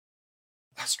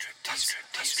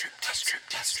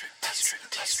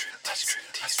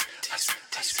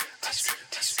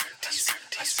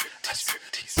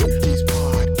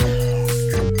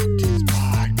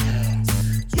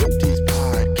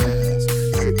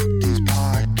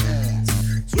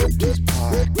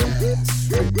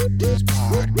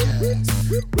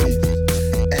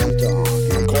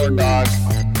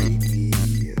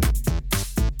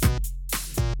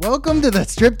Welcome to the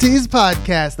Striptease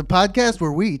Podcast, the podcast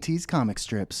where we tease comic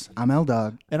strips. I'm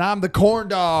L-Dog. And I'm the Corn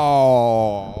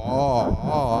Dog.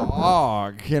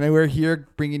 And we're here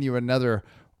bringing you another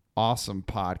awesome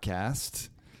podcast.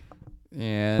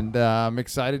 And I'm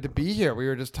excited to be here. We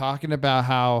were just talking about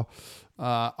how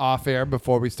off air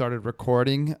before we started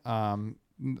recording,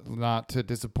 not to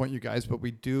disappoint you guys, but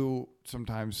we do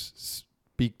sometimes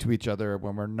speak to each other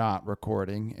when we're not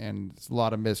recording, and it's a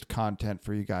lot of missed content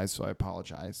for you guys, so I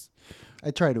apologize.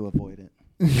 I try to avoid it.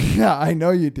 Yeah, I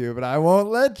know you do, but I won't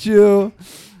let you.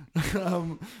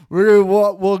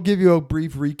 We'll give you a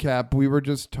brief recap. We were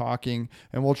just talking,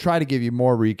 and we'll try to give you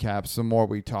more recaps the more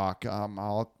we talk.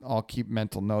 I'll keep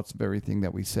mental notes of everything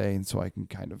that we say, and so I can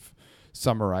kind of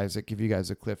summarize it, give you guys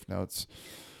a cliff notes.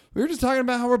 We were just talking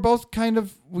about how we're both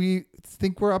we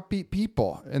think we're upbeat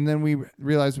people, and then we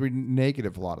realize we're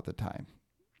negative a lot of the time.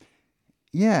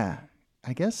 Yeah,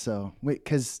 I guess so. Wait,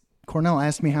 because Cornell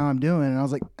asked me how I'm doing, and I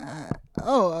was like,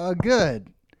 good.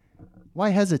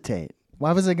 Why hesitate?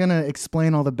 Why was I going to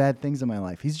explain all the bad things in my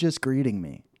life? He's just greeting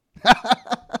me.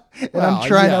 I'm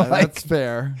trying to that's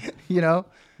fair. You know?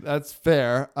 That's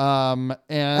fair. And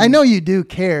I know you do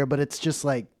care, but it's just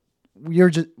like,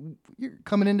 you're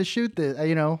coming in to shoot this.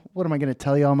 What am I going to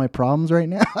tell you all my problems right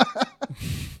now?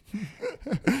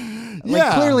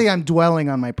 Clearly I'm dwelling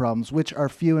on my problems, which are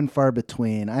few and far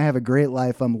between. I have a great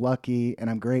life. I'm lucky and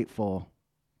I'm grateful.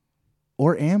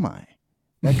 Or am I?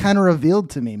 That kind of revealed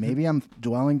to me. Maybe I'm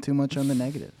dwelling too much on the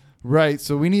negative. Right.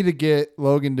 So we need to get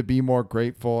Logan to be more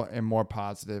grateful and more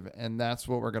positive, and that's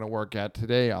what we're going to work at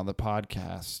today on the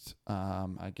podcast.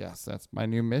 I guess that's my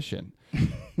new mission.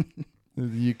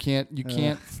 You can't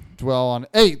dwell on,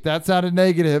 hey, that sounded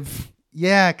negative.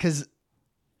 Yeah, because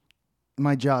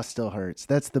my jaw still hurts.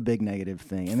 That's the big negative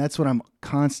thing. And that's what I'm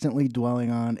constantly dwelling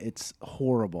on. It's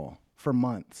horrible for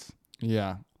months.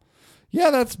 Yeah. Yeah,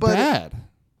 that's bad.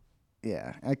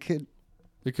 Yeah, It could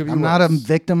be I'm worse. not a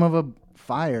victim of a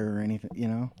fire or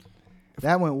anything,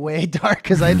 That went way dark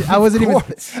because I wasn't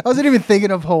even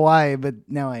thinking of Hawaii, but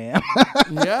now I am.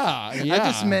 Yeah. I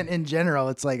just meant in general.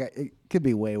 It's like it could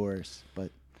be way worse,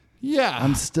 but yeah,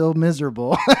 I'm still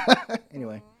miserable.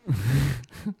 Anyway.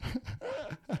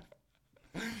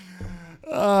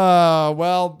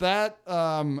 Well,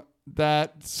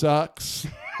 that sucks.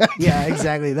 Yeah,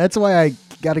 exactly. That's why I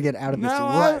got to get out of this.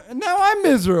 Now I'm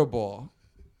miserable.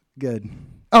 Good.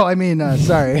 Oh, I mean,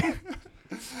 sorry.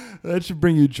 That should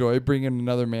bring you joy, bringing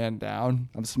another man down.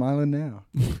 I'm smiling now.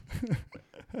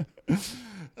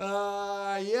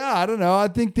 Yeah, I don't know. I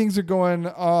think things are going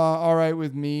all right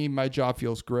with me. My job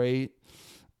feels great.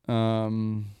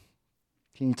 Can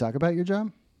you talk about your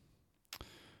job?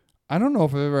 I don't know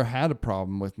if I've ever had a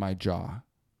problem with my jaw.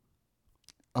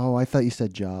 Oh, I thought you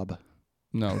said job.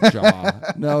 No,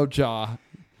 jaw. No, jaw.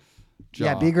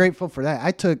 Yeah, be grateful for that.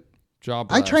 I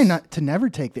try not to never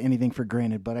take anything for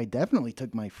granted, but I definitely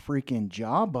took my freaking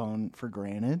jawbone for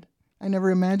granted. I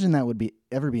never imagined that would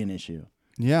ever be an issue.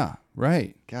 Yeah,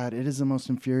 right. God, it is the most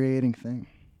infuriating thing.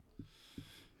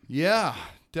 Yeah,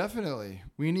 definitely.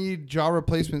 We need jaw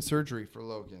replacement surgery for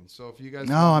Logan. So if you guys...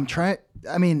 No, I'm trying...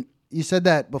 I mean, you said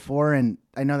that before, and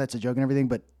I know that's a joke and everything,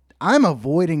 but I'm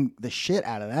avoiding the shit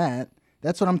out of that.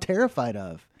 That's what I'm terrified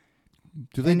of.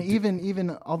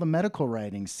 Even all the medical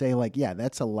writings say, like, yeah,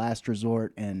 that's a last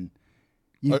resort, and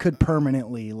you could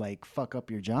permanently, like, fuck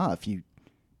up your jaw if you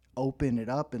open it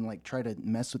up and, like, try to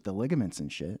mess with the ligaments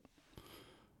and shit.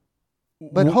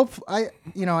 But hopefully,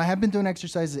 I have been doing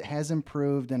exercise. It has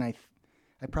improved, and I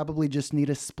probably just need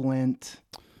a splint.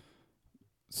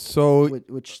 So,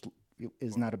 which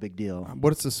is not a big deal.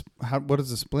 What does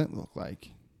the splint look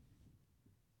like?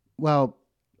 Well,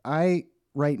 I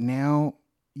right now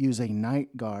use a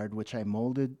night guard, which I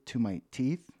molded to my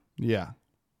teeth. Yeah.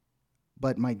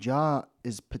 But my jaw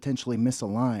is potentially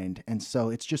misaligned, and so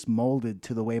it's just molded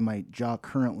to the way my jaw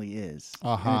currently is.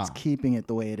 And it's keeping it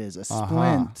the way it is. A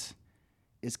splint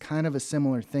is kind of a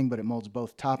similar thing, but it molds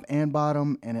both top and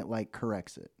bottom, and it, like,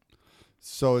 corrects it.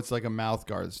 So it's like a mouth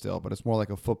guard still, but it's more like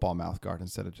a football mouth guard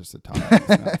instead of just a top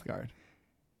mouth guard.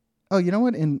 Oh, you know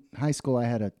what? In high school, I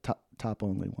had a top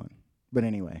only one. But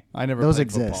anyway, I never those played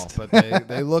exist. Football, but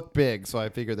they look big, so I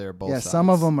figure they're both sides. Some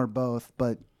of them are both,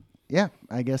 but yeah,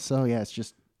 I guess so. Yeah, it's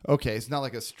just Okay, it's not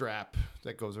like a strap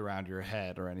that goes around your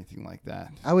head or anything like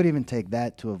that. I would even take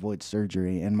that to avoid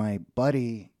surgery. And my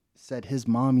buddy said his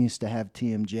mom used to have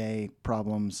TMJ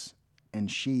problems,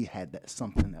 and she had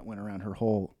something that went around her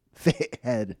whole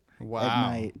head at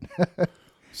night.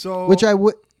 So,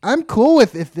 I'm cool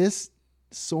with if this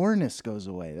soreness goes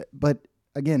away. But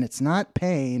again, it's not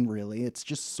pain really. It's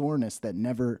just soreness that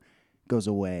never goes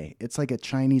away. It's like a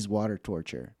Chinese water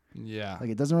torture. Yeah. Like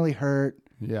it doesn't really hurt.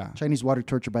 Yeah. Chinese water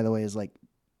torture, by the way, is like,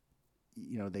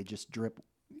 they just drip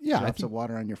drops of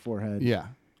water on your forehead. Yeah.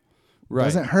 Right. It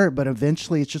doesn't hurt, but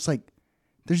eventually it's just like,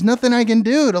 there's nothing I can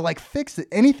do to like fix it.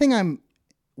 Anything I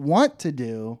want to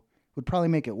do would probably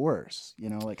make it worse,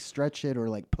 like stretch it or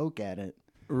like poke at it.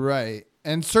 Right.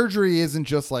 And surgery isn't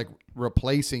just like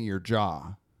replacing your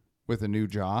jaw with a new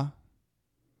jaw.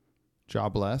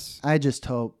 Jobless. I just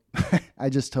hope it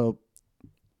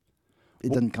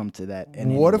doesn't come to that.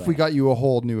 What if we got you a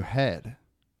whole new head?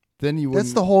 Then you wouldn't.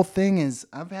 That's the whole thing is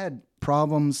I've had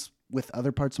problems with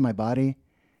other parts of my body.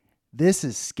 This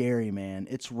is scary, man.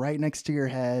 It's right next to your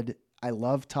head. I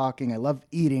love talking. I love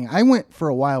eating. I went for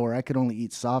a while where I could only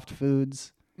eat soft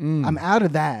foods. I'm out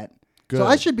of that. Good. So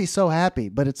I should be so happy,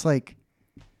 but it's like,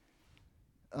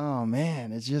 oh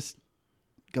man, it just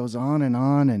goes on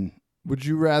and would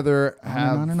you rather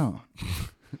have I don't know.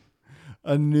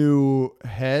 a new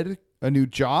head, a new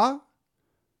jaw,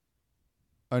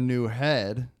 a new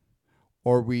head,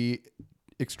 or we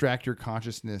extract your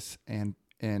consciousness and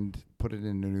put it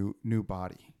in a new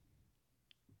body?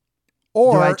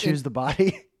 Or do I choose the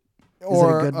body? Or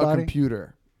is it a good body?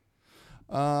 Computer?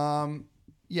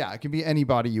 Yeah, it can be any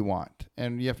body you want,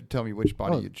 and you have to tell me which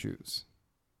body you choose.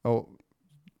 Oh,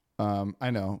 I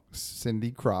know,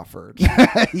 Cindy Crawford.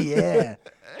 Yeah.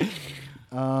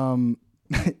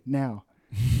 Now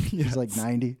he's like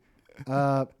 90.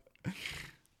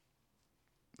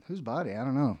 Whose body? I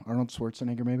don't know. Arnold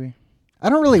Schwarzenegger, maybe. I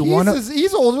don't really want to.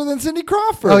 He's older than Cindy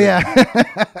Crawford. Oh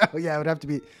yeah. Oh yeah. It would have to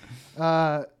be.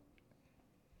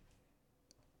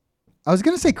 I was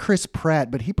gonna say Chris Pratt,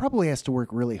 but he probably has to work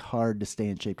really hard to stay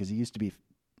in shape because he used to be,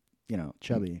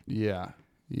 chubby. Yeah.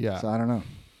 So I don't know.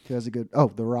 Who has a good?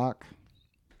 Oh, The Rock,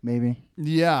 maybe.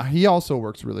 Yeah, he also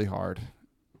works really hard.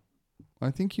 I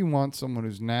think you want someone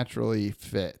who's naturally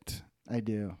fit. I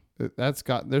do.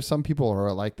 There's some people who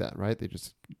are like that, right? They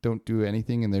just don't do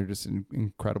anything and they're just in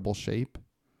incredible shape.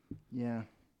 Yeah.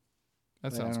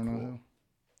 That sounds cool. Know.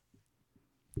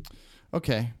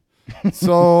 Okay.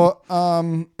 So,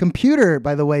 computer,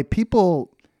 by the way,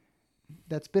 people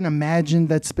that's been imagined,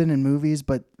 that's been in movies,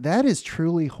 but that is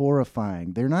truly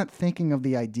horrifying. They're not thinking of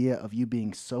the idea of you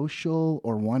being social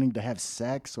or wanting to have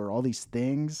sex or all these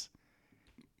things.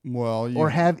 Well, or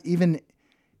have even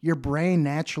your brain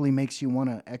naturally makes you want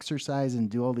to exercise and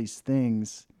do all these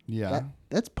things. Yeah.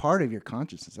 That's part of your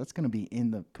consciousness. That's going to be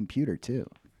in the computer too.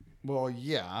 Well,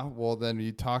 yeah. Well, then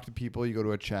you talk to people, you go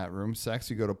to a chat room, sex,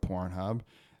 you go to Pornhub,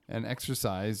 and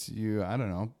exercise, I don't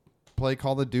know, play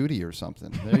Call of Duty or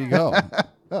something. There you go.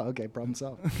 Oh, okay. Problem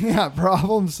solved. Yeah,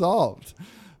 problem solved.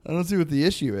 I don't see what the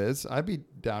issue is. I'd be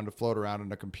down to float around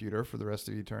in a computer for the rest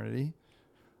of eternity.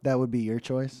 That would be your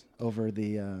choice over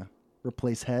the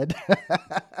replace head.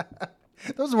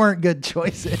 Those weren't good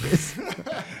choices.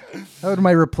 That would be my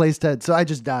replaced head. So I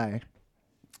just die.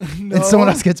 No. And someone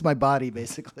else gets my body,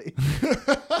 basically.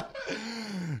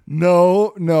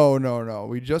 No.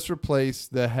 We just replace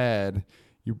the head.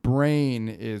 Your brain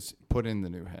is put in the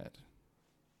new head.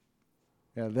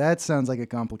 Yeah, that sounds like a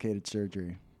complicated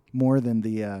surgery. More than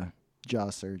the jaw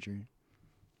surgery.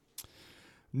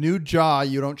 New jaw,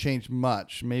 you don't change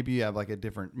much. Maybe you have like a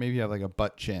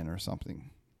butt chin or something.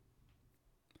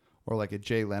 Or like a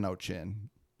Jay Leno chin.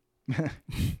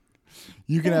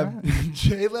 You can have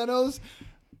Jay Leno's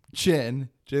chin,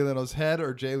 Jay Leno's head,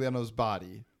 or Jay Leno's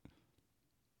body.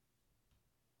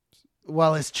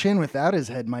 Well, his chin without his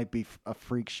head might be a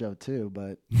freak show too,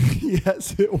 but...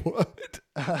 Yes, it would.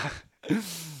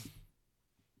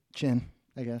 Chin,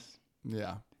 I guess.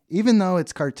 Yeah. Even though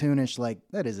it's cartoonish, like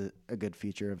that is a good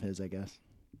feature of his, I guess.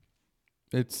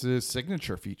 It's a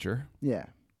signature feature. Yeah.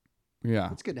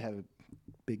 Yeah. It's good to have a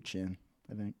big chin,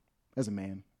 I think, as a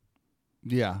man.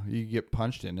 Yeah, you get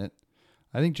punched in it.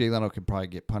 I think Jay Leno could probably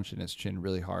get punched in his chin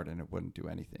really hard and it wouldn't do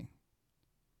anything.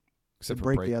 Except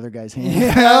for break the other guy's hand.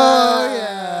 Yeah. Oh,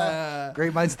 yeah.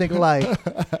 Great minds think alike.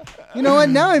 You know what?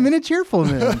 Now I'm in a cheerful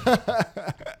mood.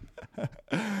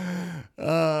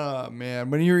 Oh,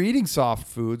 man. When you're eating soft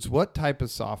foods, what type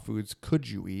of soft foods could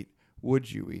you eat,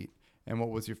 would you eat? And what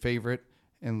was your favorite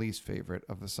and least favorite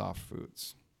of the soft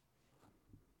foods?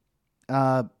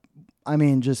 I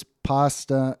mean, just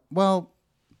pasta. Well,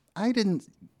 I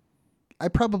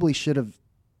probably should have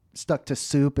stuck to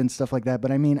soup and stuff like that.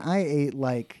 But I mean, I ate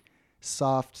like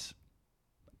soft,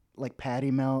 like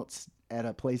patty melts at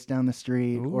a place down the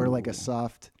street, or like a Ooh.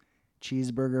 soft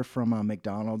cheeseburger from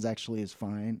McDonald's actually is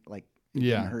fine. Like it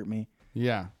Yeah. didn't hurt me.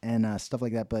 Yeah. And stuff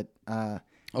like that. But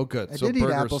Oh, good. I So did eat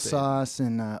burger applesauce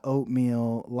and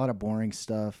oatmeal, a lot of boring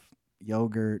stuff,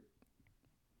 yogurt.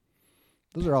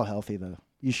 Those are all healthy though.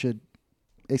 You should,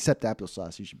 except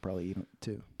applesauce, you should probably eat it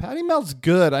too. Patty melt's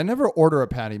good. I never order a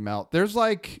patty melt. There's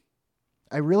like,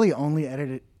 I really only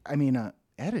edited.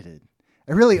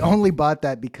 I really only bought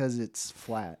that because it's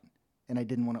flat, and I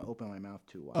didn't want to open my mouth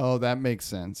too wide. oh, that makes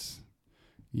sense.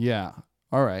 Yeah.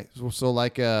 All right. So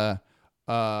like a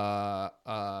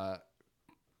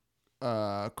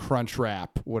crunch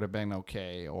wrap would have been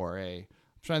okay, or I'm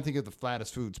trying to think of the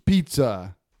flattest foods.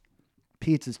 Pizza.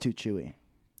 Pizza's too chewy.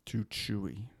 Too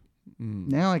chewy.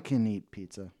 Now I can eat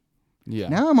pizza. Yeah.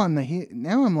 Now I'm on the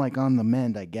now I'm like on the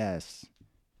mend, I guess.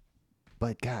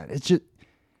 But God,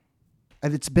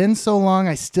 it's been so long.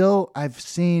 I've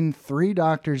seen 3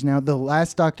 doctors now. The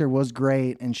last doctor was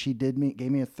great, and she gave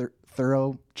me a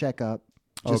thorough checkup,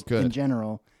 just good. in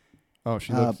general. Oh,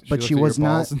 she but she at was your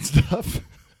not balls and stuff.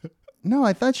 No,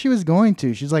 I thought she was going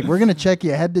to. She's like, we're gonna check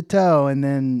you head to toe, and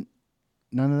then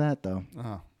none of that though.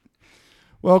 Oh.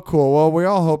 Well, cool. Well, we're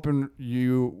all hoping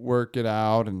you work it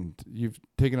out, and you've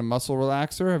taken a muscle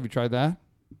relaxer. Have you tried that?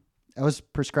 I was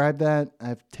prescribed that.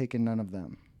 I've taken none of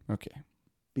them. Okay.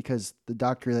 Because the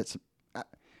doctor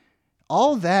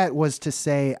all that was to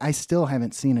say I still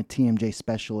haven't seen a TMJ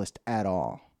specialist at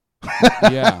all.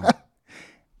 Yeah.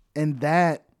 And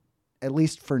that, at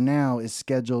least for now, is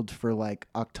scheduled for like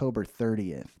October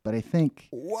 30th. But I think,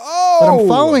 Whoa! but I'm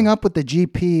following up with the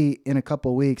GP in a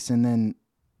couple weeks, and then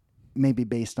maybe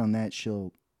based on that,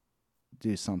 she'll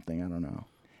do something. I don't know.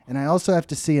 And I also have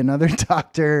to see another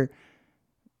doctor.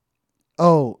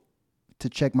 Oh, to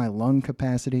check my lung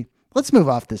capacity. Let's move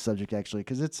off this subject, actually,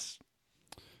 because it's,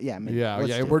 yeah.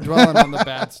 We're dwelling on the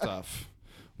bad stuff.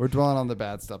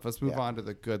 Let's move on to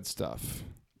the good stuff.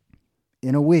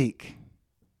 In a week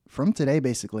from today,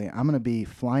 basically, I'm going to be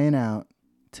flying out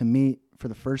to meet for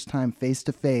the first time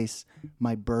face-to-face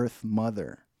my birth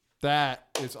mother. That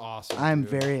is awesome. I'm dude.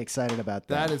 very excited about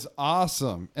that. That is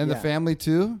awesome. And the Yeah. family,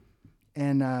 too?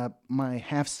 And my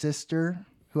half-sister,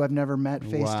 who I've never met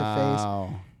face-to-face.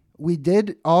 Wow. We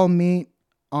did all meet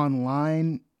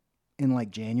online in like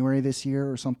January this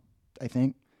year or something, I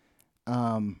think.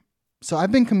 So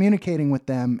I've been communicating with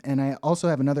them, and I also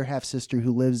have another half-sister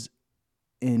who lives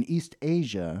in East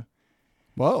Asia.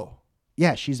 Whoa.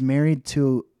 Yeah, she's married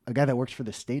to a guy that works for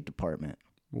the State Department.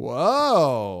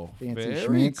 Whoa. Fancy Very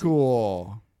schmancy.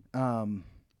 cool. And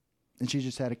she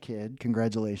just had a kid.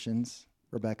 Congratulations,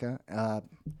 Rebecca.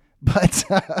 But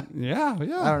Yeah. I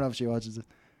don't know if she watches it.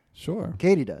 Sure.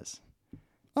 Katie does.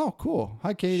 Oh, cool.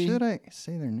 Hi, Katie. Should I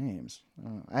say their names?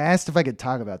 I asked if I could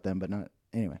talk about them, but not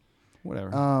anyway.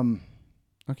 Whatever.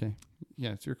 Okay.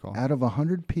 Yeah, it's your call. Out of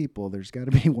 100 people, there's got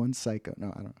to be one psycho.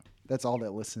 No, I don't know. That's all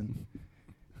that listen.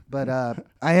 But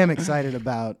I am excited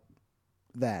about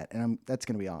that, and that's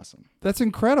going to be awesome. That's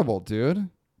incredible, dude.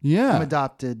 Yeah. I'm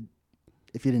adopted,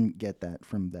 if you didn't get that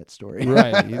from that story.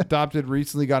 Right. He adopted,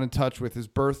 recently got in touch with his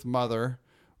birth mother,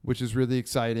 which is really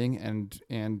exciting,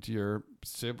 and your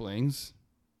siblings,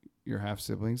 your half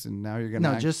siblings, and now you're going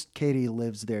to... No, just Katie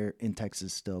lives there in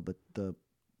Texas still, but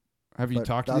Have you but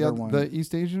talked the to other one- the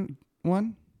East Asian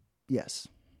one? yes.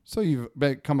 So you've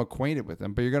become acquainted with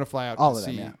them, but you're going to fly out All to of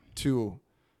them, see yeah. two,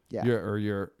 Yeah.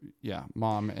 your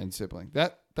mom and sibling.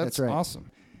 That's right.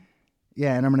 awesome.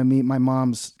 Yeah, and I'm going to meet my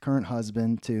mom's current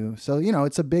husband too. So,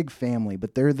 it's a big family,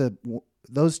 but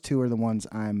those two are the ones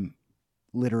I'm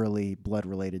literally blood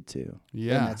related to.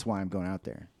 Yeah. And that's why I'm going out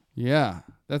there. Yeah.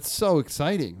 That's so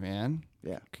exciting, man.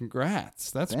 Yeah.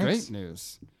 Congrats. That's Thanks. great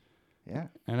news. Yeah.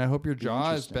 And I hope your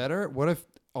jaw is interesting. better. What if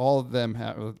all of them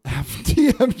have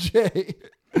TMJ?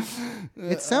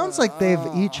 It sounds like they've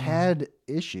each had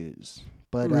issues,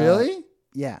 but Really?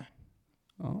 yeah.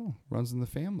 Oh, runs in the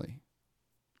family.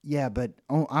 Yeah, but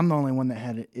I'm the only one that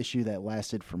had an issue that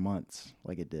lasted for months,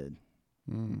 like it did.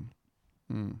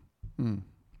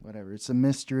 Whatever. It's a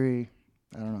mystery.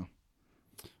 I don't know.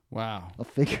 Wow. I'll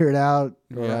figure it out,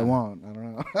 or Yeah. I won't. I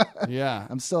don't know. Yeah.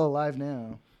 I'm still alive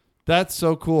now. That's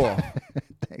so cool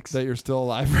Thanks. that you're still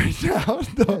alive right now.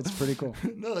 No, It's pretty cool.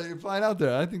 no, you're flying out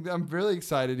there. I think I'm really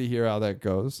excited to hear how that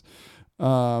goes.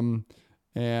 Yeah,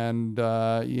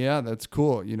 that's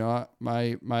cool.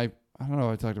 My I don't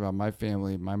know if I talked about my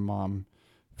family. My mom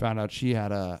found out she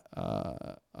had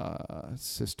a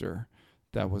sister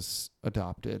that was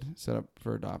adopted, put up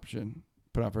for adoption,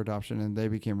 and they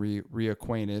became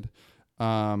reacquainted.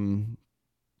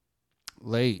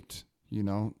 late,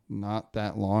 not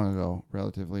that long ago,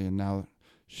 relatively, and now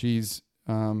she's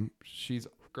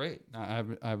great. I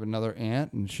have another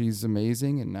aunt, and she's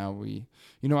amazing. And now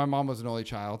my mom was an only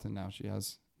child, and now she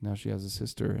has a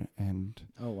sister, and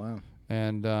oh wow,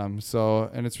 and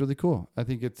and it's really cool. I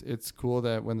think it's cool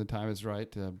that when the time is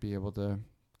right to be able to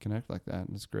connect like that, and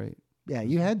it's great. Yeah,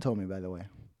 you had told me, by the way.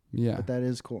 Yeah, but that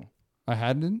is cool. I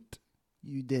hadn't.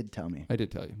 You did tell me. I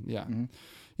did tell you. Yeah. Mm-hmm.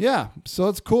 Yeah. So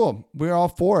it's cool. We're all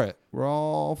for it. We're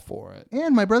all for it.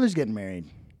 And my brother's getting married.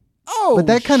 Oh, but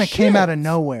that kind of came out of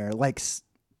nowhere. Like,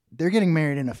 they're getting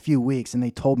married in a few weeks, and they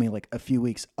told me like a few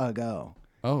weeks ago.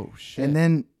 Oh, shit. And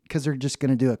then, because they're just going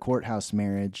to do a courthouse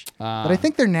marriage. But I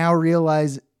think they're now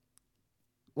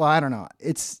well, I don't know.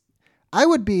 It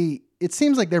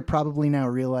seems like they're probably now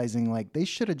realizing like they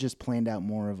should have just planned out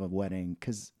more of a wedding,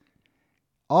 because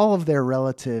all of their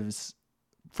relatives,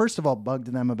 first of all, bugged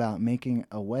them about making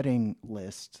a wedding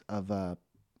list of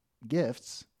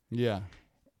gifts. Yeah.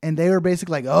 And they were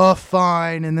basically like, oh,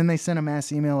 fine. And then they sent a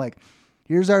mass email like,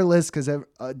 here's our list because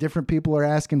different people are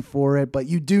asking for it, but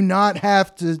you do not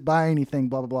have to buy anything,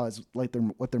 blah, blah, blah. It's like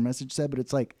what their message said. But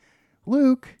it's like,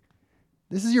 Luke,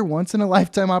 this is your once in a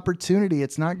lifetime opportunity.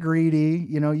 It's not greedy.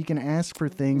 You can ask for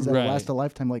things that last a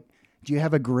lifetime. Like, do you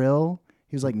have a grill?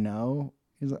 He was like, no.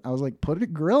 I was like, put a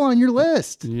grill on your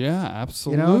list. Yeah,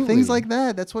 absolutely. Things like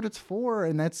that. That's what it's for.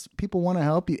 And that's, people want to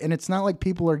help you. And it's not like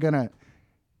people are going to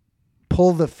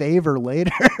pull the favor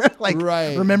later. Like,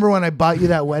 remember when I bought you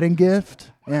that wedding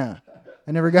gift? Yeah.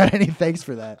 I never got any thanks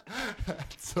for that.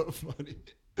 That's so funny.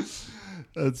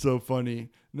 That's so funny.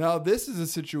 Now, this is a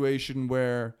situation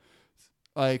where,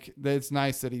 like, it's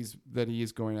nice that he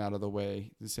is going out of the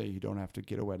way to say you don't have to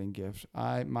get a wedding gift.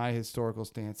 My historical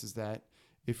stance is that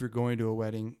if you're going to a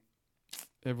wedding,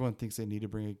 everyone thinks they need to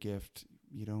bring a gift.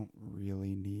 You don't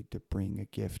really need to bring a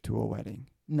gift to a wedding.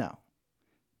 No,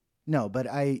 but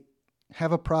I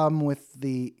have a problem with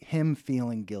him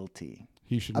feeling guilty.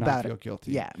 He should not feel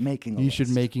guilty. Yeah, making he should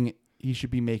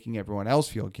be making everyone else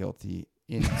feel guilty.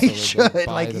 He should.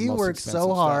 Like, he works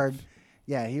so hard. Stuff.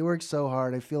 Yeah, he works so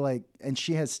hard. I feel like, and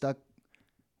she has stuck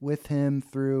with him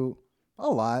through a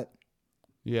lot.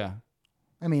 Yeah.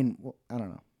 I mean, I don't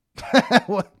know.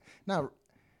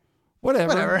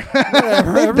 Whatever.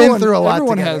 They've been through a lot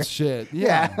Everyone together. has shit.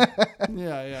 Yeah.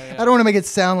 Yeah. I don't want to make it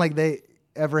sound like they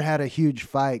ever had a huge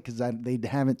fight, because they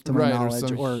haven't, to my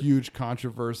knowledge, or huge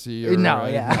controversy. He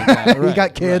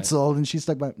got canceled, and she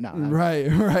stuck by. No. Right.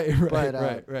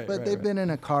 But they've been in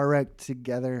a car wreck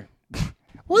together.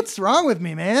 What's wrong with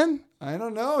me, man? I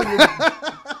don't know.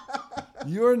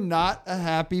 You're not a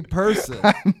happy person.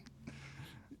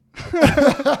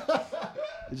 I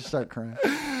just start crying.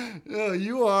 No,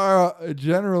 you are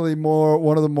generally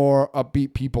one of the more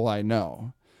upbeat people I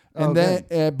know. And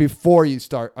then before I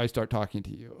start talking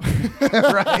to you.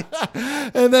 Right.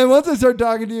 And then once I start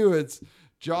talking to you, it's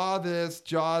jaw this,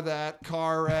 jaw that,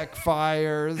 car wreck,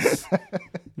 fires.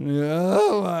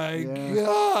 Oh my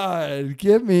God.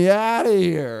 Get me out of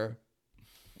here.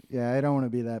 Yeah, I don't want to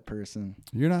be that person.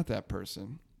 You're not that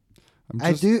person.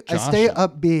 I stay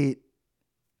upbeat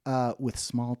with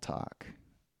small talk.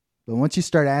 But once you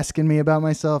start asking me about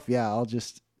myself, I'll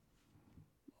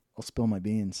spill my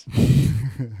beans.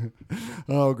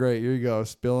 Oh, great. Here you go.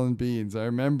 Spilling beans. I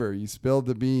remember you spilled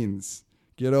the beans.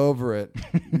 Get over it.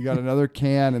 You got another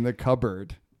can in the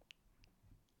cupboard.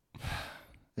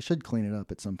 I should clean it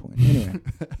up at some point. Anyway.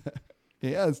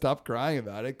 Yeah, stop crying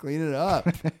about it. Clean it up.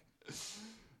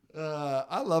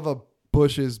 I love a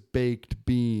Bush's baked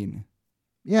bean.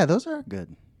 Yeah, those are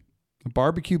good.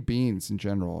 Barbecue beans in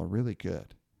general are really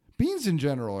good. Beans in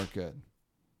general are good.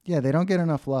 Yeah, they don't get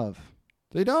enough love.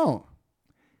 They don't.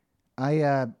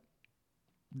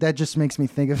 That just makes me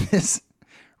think of this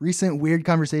recent weird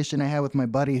conversation I had with my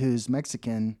buddy who's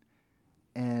Mexican.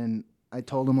 And I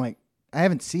told him, like, I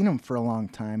haven't seen him for a long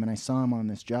time, and I saw him on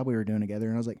this job we were doing together.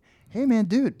 And I was like, hey, man,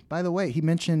 dude, by the way, he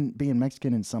mentioned being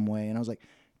Mexican in some way. And I was like,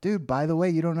 dude, by the way,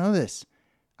 you don't know this.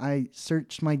 I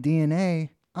searched my DNA.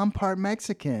 I'm part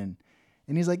Mexican.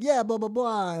 And he's like, yeah, blah, blah,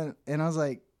 blah. And I was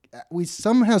like, we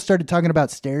somehow started talking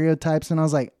about stereotypes. And I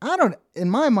was like, in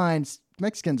my mind,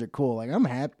 Mexicans are cool. Like, I'm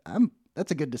happy. That's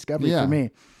a good discovery for me.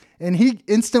 And he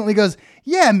instantly goes,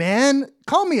 yeah, man,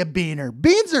 call me a beaner.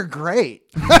 Beans are great.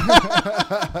 And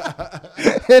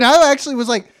I actually was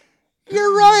like,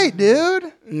 you're right,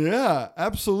 dude. Yeah,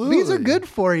 absolutely. Beans are good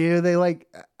for you.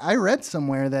 I read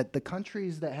somewhere that the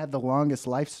countries that have the longest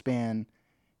lifespan,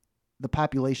 the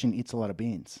population eats a lot of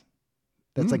beans.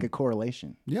 That's like a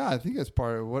correlation. Yeah, I think that's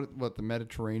part of what the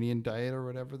Mediterranean diet or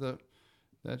whatever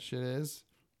that shit is.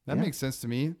 That makes sense to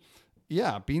me.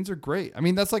 Yeah, beans are great. I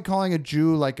mean, that's like calling a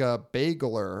Jew like a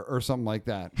bageler or something like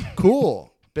that.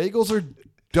 Cool. Bagels are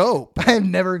dope.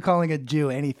 I'm never calling a Jew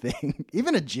anything,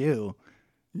 even a Jew.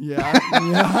 Yeah.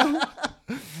 Yeah.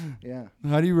 Yeah.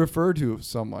 How do you refer to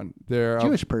someone? They're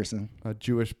Jewish person. A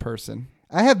Jewish person.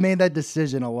 I have made that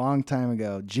decision a long time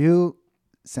ago. Jew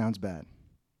sounds bad.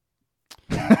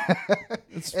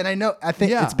 And I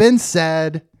think it's been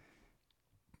said,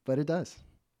 but it does.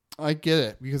 I get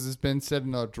it because it's been said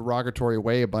in a derogatory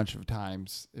way a bunch of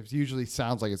times. It usually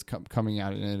sounds like it's coming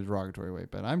out in a derogatory way,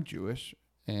 but I'm Jewish.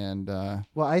 And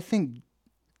well, I think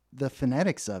the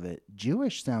phonetics of it,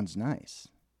 Jewish sounds nice.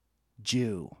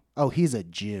 Jew. Oh, he's a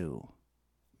Jew.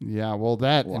 Yeah, well,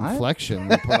 that inflection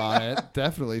we put on it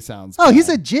definitely sounds Oh, bad. he's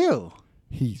a Jew.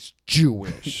 He's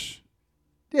Jewish.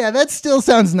 Yeah, that still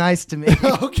sounds nice to me.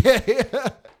 Okay.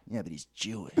 Yeah, but he's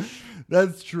Jewish.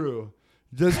 That's true.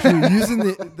 That's true. Using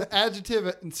the adjective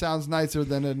it sounds nicer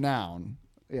than a noun.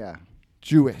 Yeah.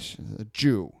 Jewish. A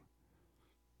Jew.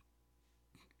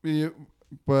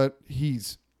 But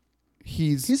he's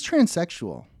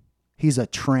transsexual. He's a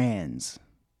trans.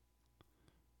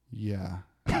 Yeah.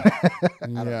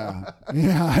 Yeah.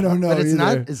 Yeah, I don't know. But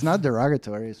either. it's not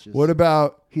derogatory. It's just what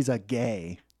about he's a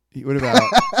gay. What about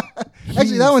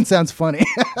actually that one sounds funny.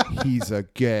 He's a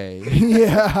gay.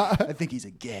 Yeah. I think he's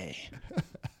a gay.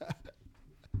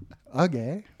 A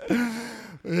gay?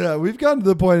 Yeah, we've gotten to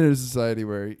the point in society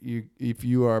where if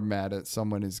you are mad at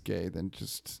someone is gay, then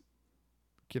just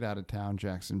get out of town,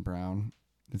 Jackson Brown.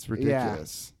 It's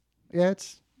ridiculous. Yeah,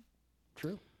 it's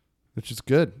true. Which is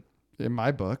good in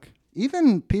my book.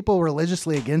 Even people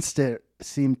religiously against it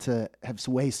seem to have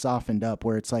way softened up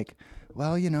where it's like,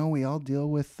 well, we all deal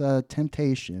with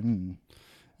temptation.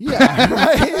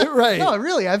 Yeah, right. No,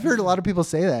 really, I've heard a lot of people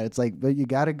say that. It's like, but you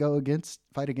got to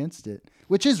fight against it,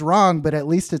 which is wrong, but at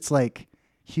least it's like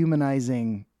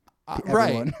humanizing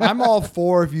everyone. Right. I'm all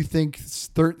for if you think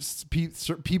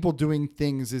people doing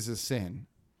things is a sin.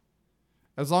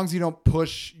 As long as you don't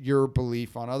push your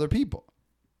belief on other people.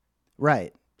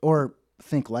 Right. Or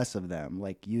think less of them,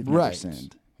 like you've never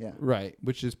sinned. Yeah. Right.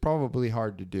 Which is probably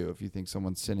hard to do if you think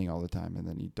someone's sinning all the time and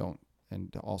then you don't,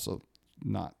 and also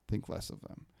not think less of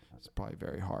them. It's probably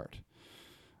very hard.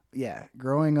 Yeah.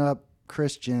 Growing up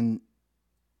Christian,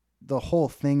 the whole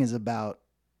thing is about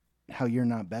how you're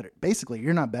not better. Basically,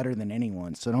 you're not better than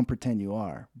anyone, so don't pretend you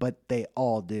are. But they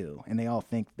all do, and they all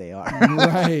think they are.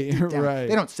 Right, right.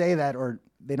 They don't say that or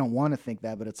they don't want to think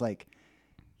that, but it's like,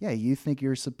 yeah, you think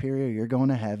you're superior, you're going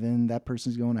to heaven, that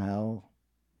person's going to hell.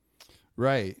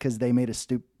 Right. Because they made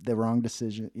the wrong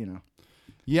decision,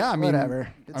 Yeah, I mean,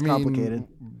 whatever. It's complicated.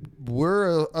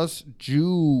 We're us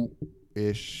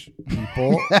Jewish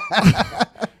people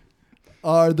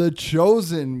are the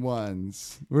chosen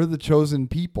ones. We're the chosen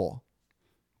people,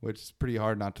 which is pretty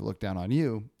hard not to look down on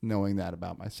you, knowing that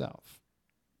about myself.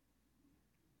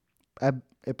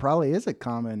 It probably is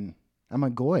I'm a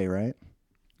goy, right?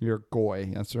 You're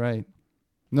goy. That's right.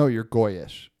 No, you're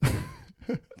goyish.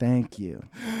 Thank you.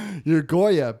 You're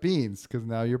Goya beans because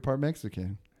now you're part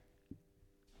Mexican.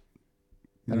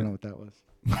 I don't know what that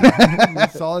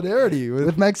was. Solidarity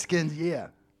with Mexicans, yeah.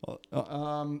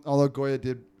 Although Goya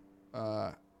did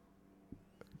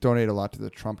donate a lot to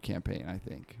the Trump campaign, I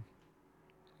think.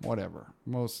 Whatever.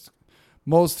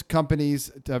 Most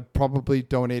companies have probably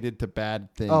donated to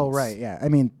bad things. Oh, right, yeah. I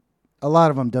mean, a lot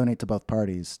of them donate to both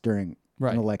parties during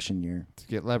an election year. To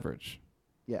get leverage.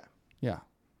 Yeah. Yeah.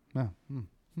 Oh,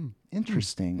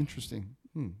 Interesting. Interesting.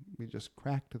 We just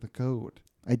cracked the code.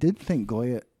 I think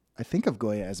of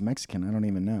Goya as Mexican. I don't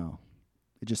even know.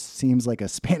 It just seems like a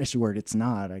Spanish word. It's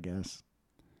not, I guess.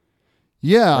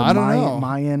 Yeah, or I don't know.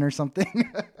 Mayan or something.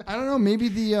 I don't know. Maybe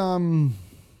the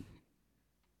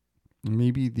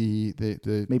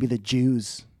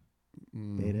Jews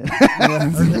made it.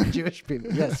 Or the Jewish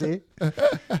people. Yeah, see?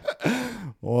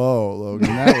 Whoa,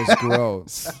 Logan, that was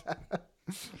gross.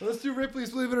 Let's do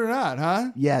Ripley's Believe It or Not,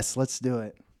 huh? Yes, let's do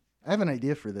it. I have an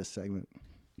idea for this segment.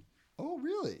 Oh,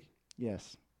 really?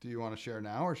 Yes. Do you want to share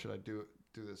now, or should I do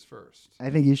this first? I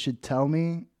think you should tell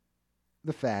me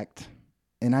the fact,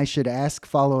 and I should ask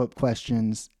follow-up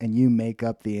questions, and you make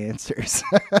up the answers.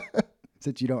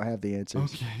 Since you don't have the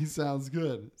answers. Okay, sounds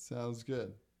good. Sounds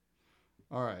good.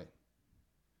 All right.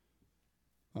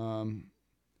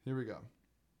 Here we go.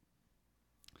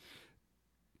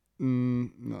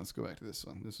 No, let's go back to this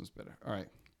one. This one's better. All right.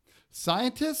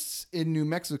 Scientists in New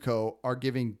Mexico are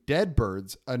giving dead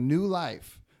birds a new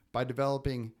life by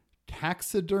developing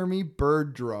taxidermy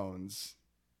bird drones.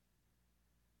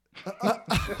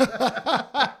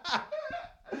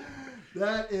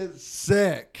 That is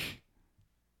sick.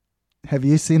 Have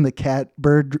you seen the cat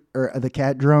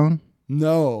drone?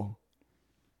 No.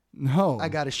 I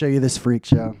got to show you this freak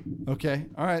show. Okay.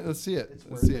 All right. Let's see it.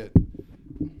 Let's see it.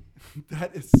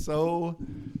 That is so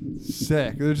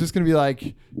sick. There's just going to be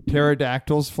like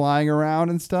pterodactyls flying around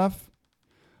and stuff.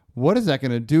 What is that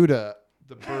going to do to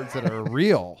the birds that are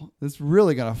real? It's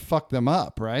really going to fuck them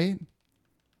up, right?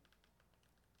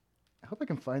 I hope I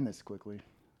can find this quickly.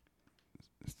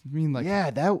 I mean, like, yeah,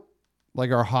 that.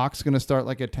 Like, are hawks going to start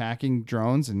like attacking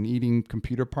drones and eating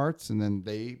computer parts, and then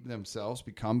they themselves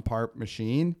become part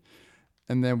machine,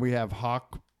 and then we have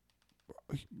hawk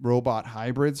robot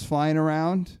hybrids flying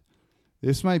around?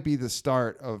 This might be the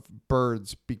start of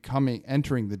birds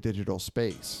entering the digital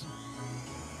space.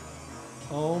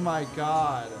 Oh my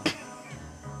God.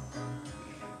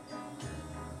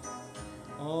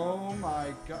 Oh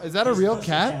my God. Is that a real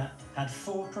cat? Had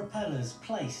 4 propellers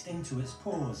placed into its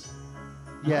paws.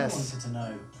 Yes. I wanted to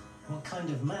know what kind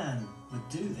of man would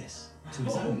do this to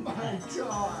his own pet.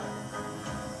 God.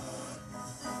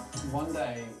 One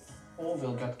day,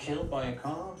 Orville got killed by a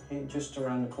car just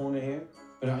around the corner here.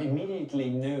 But I immediately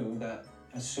knew that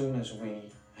as soon as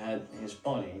we had his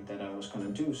body, that I was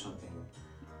going to do something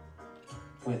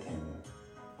with him.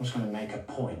 I was going to make a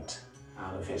point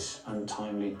out of his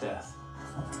untimely death.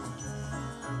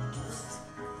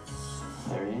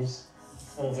 There he is,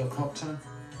 Orville Copter.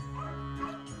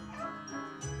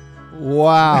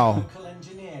 Wow. A local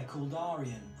engineer called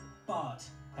Aryan, Bart,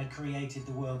 had created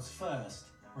the world's first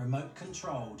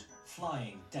remote-controlled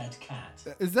flying dead cat.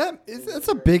 That's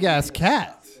a big ass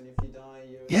cat.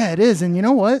 Yeah, it is. And you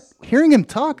know what? Hearing him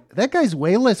talk, that guy's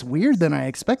way less weird than I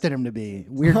expected him to be.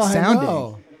 Weird sounding.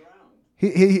 Know. He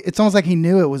it's almost like he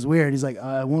knew it was weird. He's like,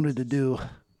 I wanted to do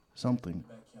something.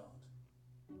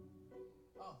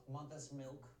 Oh, mother's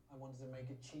milk. I wanted to make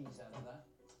a cheese out of that.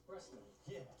 Breast milk.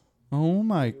 Yeah. Oh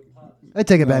my. I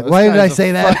take it back. this Why did I guy's a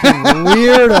say that? fucking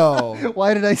weirdo.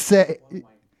 Why did I say? When my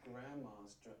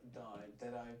grandma's died,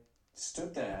 that I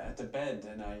stood there at the bed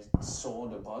and I saw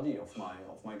the body of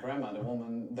my grandma, the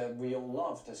woman that we all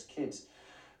loved as kids.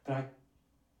 But I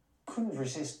couldn't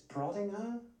resist prodding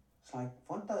her. It's like,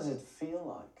 what does it feel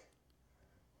like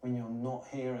when you're not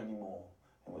here anymore?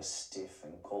 It was stiff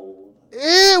and cold.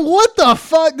 What the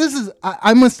fuck? This is.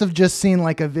 I must have just seen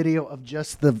like a video of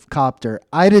just the copter.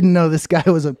 I didn't know this guy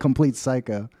was a complete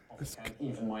psycho. And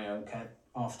even my own cat,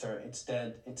 after it's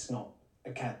dead, it's not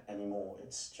a cat anymore.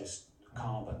 It's just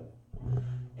carbon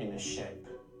in a shape.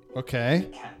 Okay.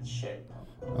 A cat shape.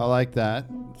 I like that.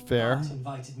 Fair. Bart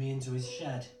invited me into his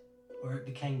shed, where it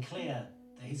became clear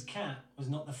that his cat was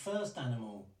not the first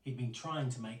animal he'd been trying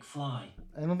to make fly.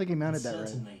 I don't think he mounted that right.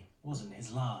 Certainly wasn't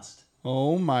his last.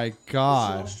 Oh my It's an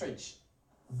God. ostrich.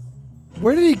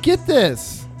 Where did he get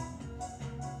this?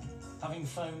 Having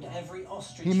phoned every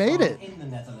ostrich He made farm it. in the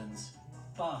Netherlands,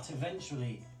 Bart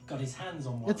eventually got his hands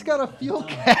on one. It's got a that fuel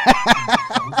died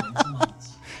in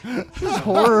months. This is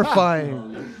horrifying.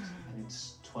 And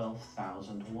it's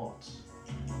 12,000 watts.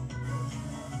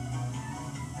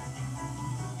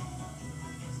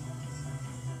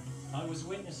 I was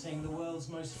witnessing the world's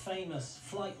most famous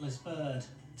flightless bird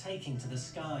taking to the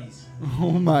skies.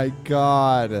 Oh my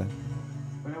God.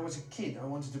 When I was a kid, I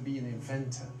wanted to be an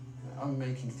inventor. I'm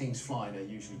making things fly that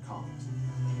usually can't.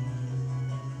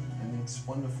 And it's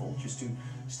wonderful just to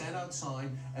stand outside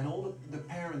and all the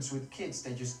parents with kids,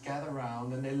 they just gather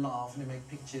around and they laugh and they make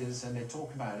pictures and they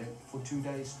talk about it for 2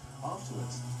 days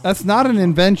afterwards. That's not an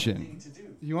invention. Thing to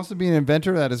do. He wants to be an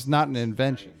inventor. That is not an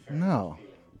invention. No.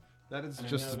 That is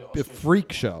just a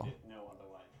freak show. No other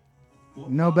way. What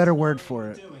No Bart better and word Aryan for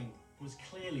were it. doing was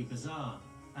clearly bizarre,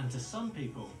 and to some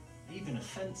people, even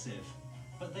offensive.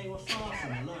 But they were far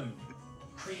from alone.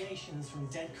 Creations from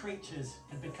dead creatures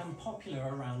had become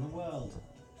popular around the world,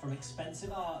 from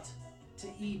expensive art to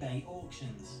eBay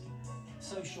auctions.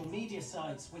 Social media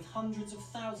sites with hundreds of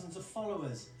thousands of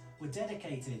followers were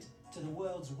dedicated to the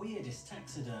world's weirdest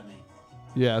taxidermy.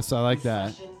 Yes, I like With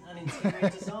that. fashion and interior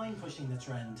design pushing the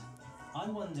trend, I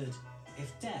wondered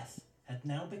if death had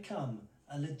now become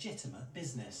a legitimate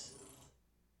business.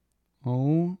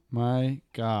 Oh my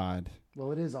God.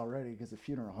 Well, it is already because of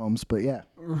funeral homes, but yeah.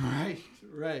 Right.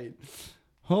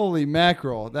 Holy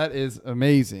mackerel. That is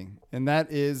amazing. And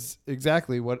that is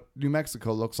exactly what New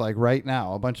Mexico looks like right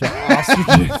now. A bunch of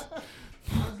ostriches.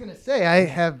 I was going to say, I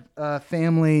have a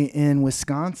family in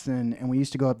Wisconsin, and we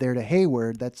used to go up there to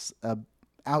Hayward. That's a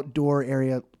outdoor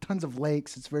area, tons of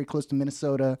lakes. It's very close to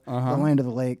Minnesota, the land of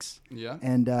the lakes. Yeah.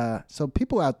 And so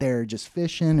people out there are just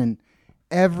fishing, and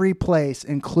every place,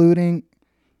 including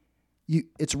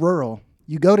it's rural.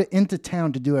 You go into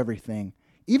town to do everything.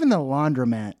 Even the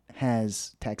laundromat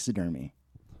has taxidermy.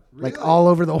 like Really? all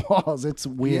over the walls. It's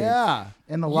weird. Yeah.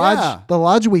 And the Yeah.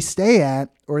 lodge we stay at,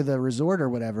 or the resort or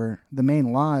whatever, the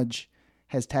main lodge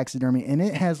has taxidermy, and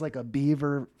it has like a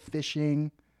beaver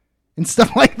fishing and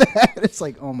stuff like that. It's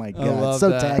like, oh my I god, love so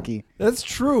that. tacky. That's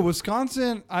true.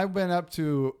 Wisconsin, I went up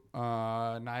to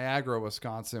Niagara,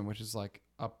 Wisconsin, which is like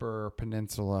upper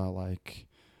peninsula, like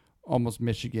almost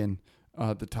Michigan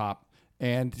at the top.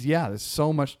 And yeah, there's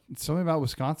something about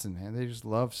Wisconsin, man. They just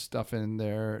love stuffing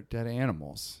their dead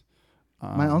animals.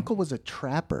 My uncle was a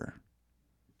trapper.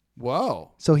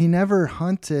 Whoa. So he never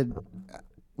hunted.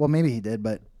 Well, maybe he did,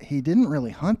 but he didn't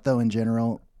really hunt though in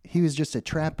general. He was just a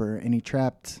trapper, and he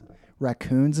trapped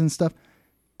raccoons and stuff.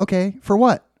 Okay, for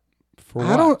what? For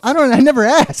I what? I never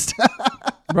asked.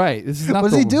 Right. This is not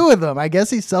What does he do with them? I guess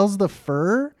he sells the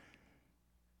fur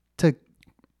to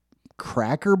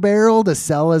Cracker Barrel to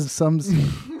sell as some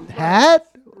hat.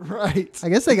 Right. I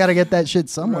guess they got to get that shit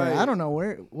somewhere. Right. I don't know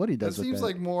what he That does with seems that.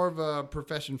 like more of a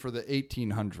profession for the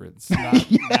 1800s,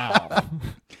 not now.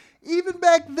 Even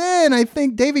back then, I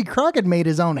think Davy Crockett made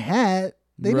his own hat.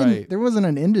 They Right. didn't. There wasn't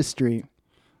an industry.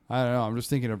 I don't know. I'm just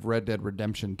thinking of Red Dead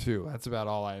Redemption 2. That's about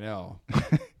all I know.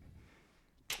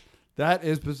 That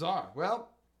is bizarre. Well,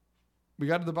 we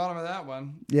got to the bottom of that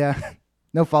one. Yeah.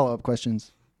 No follow-up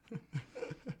questions.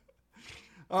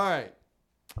 All right.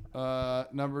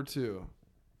 Number 2.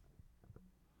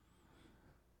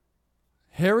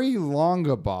 Harry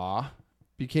Longabaugh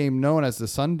became known as the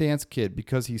Sundance Kid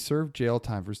because he served jail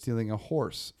time for stealing a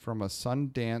horse from a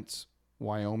Sundance,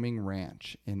 Wyoming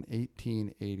ranch in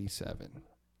 1887.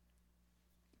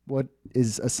 What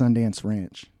is a Sundance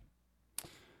Ranch?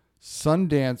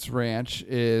 Sundance Ranch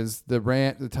is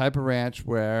the type of ranch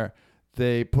where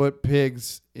they put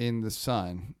pigs in the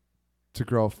sun to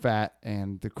grow fat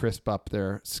and to crisp up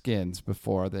their skins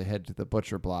before they head to the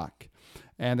butcher block.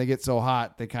 And they get so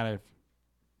hot, they kind of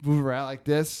move around like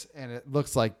this, and it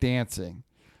looks like dancing.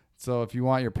 So if you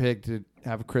want your pig to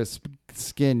have a crisp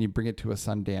skin, you bring it to a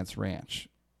Sundance Ranch.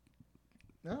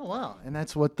 Oh, wow. And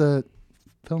that's what the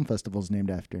film festival is named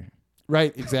after.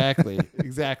 Right, exactly.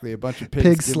 Exactly. A bunch of Pigs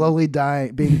getting- slowly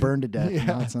being burned to death.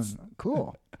 Yes. Now it's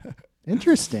cool.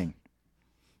 Interesting.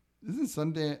 Isn't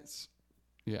Sundance?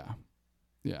 Yeah.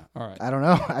 Yeah. All right. I don't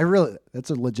know.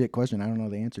 That's a legit question. I don't know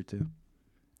the answer to. From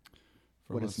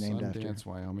What a it's named after. Sundance,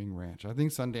 Wyoming ranch. I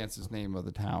think Sundance is the name of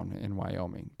the town in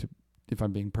Wyoming. If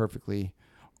I'm being perfectly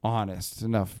honest,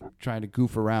 enough trying to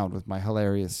goof around with my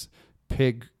hilarious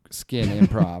pig skin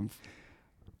improv.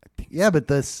 Yeah, but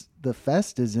the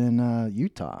fest is in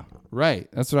Utah. Right.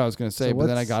 That's what I was going to say. So But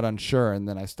then I what's- got unsure and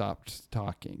then I stopped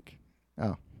talking.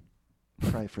 Oh,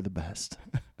 probably for the best.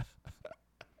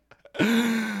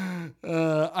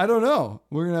 I don't know.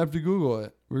 We're going to have to Google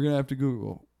it. We're going to have to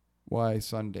Google why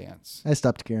Sundance. I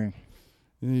stopped caring.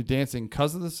 Are you dancing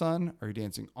because of the sun? Are you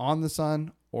dancing on the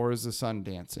sun? Or is the sun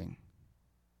dancing?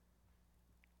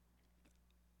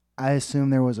 I assume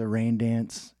there was a rain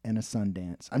dance and a sun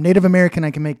dance. I'm Native American.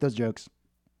 I can make those jokes.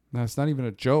 No, it's not even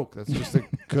a joke. That's just a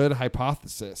good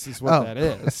hypothesis is what Oh. that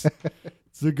is.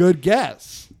 It's a good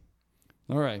guess.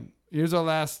 All right. Here's our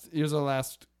last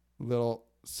little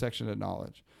section of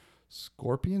knowledge.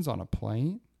 Scorpions on a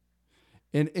plane?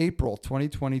 In April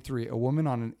 2023, a woman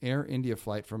on an Air India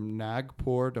flight from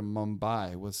Nagpur to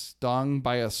Mumbai was stung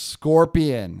by a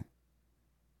scorpion.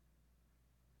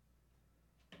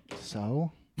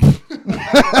 So?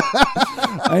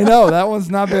 I know, that one's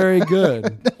not very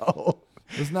good. No.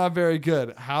 It's not very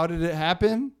good. How did it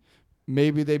happen?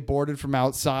 Maybe they boarded from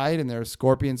outside and there are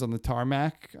scorpions on the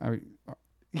tarmac.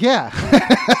 Yeah.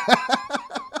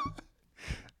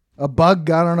 A bug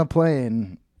got on a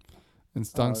plane. And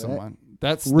stung that- someone.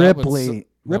 That Ripley. would-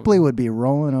 Ripley would be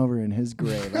rolling over in his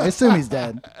grave. I assume he's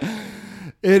dead.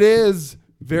 It is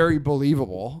very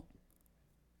believable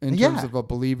in terms Yeah. of a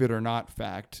believe it or not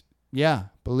fact. Yeah,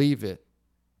 believe it.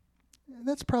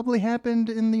 That's probably happened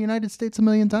in the United States a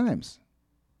million times.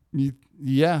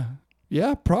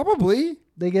 Yeah, probably.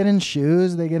 They get in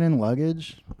shoes. They get in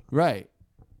luggage. Right.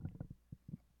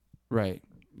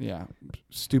 Yeah.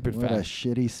 Stupid What a fact.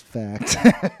 shitty fact.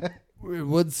 It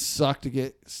would suck to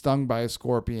get stung by a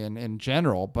scorpion in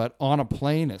general, but on a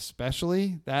plane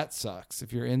especially, that sucks.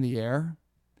 If you're in the air.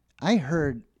 I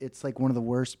heard it's like one of the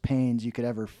worst pains you could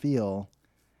ever feel.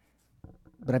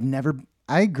 But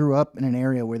I grew up in an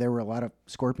area where there were a lot of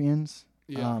scorpions.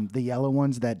 Yeah. The yellow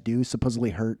ones that do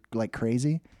supposedly hurt like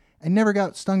crazy. I never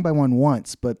got stung by one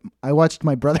once, but I watched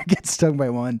my brother get stung by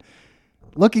one.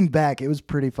 Looking back, it was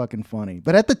pretty fucking funny.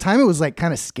 But at the time, it was like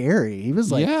kind of scary. He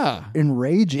was like Yeah.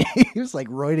 enraging. He was like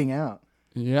roiding out.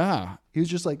 Yeah. He was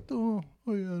just like, oh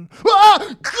yeah.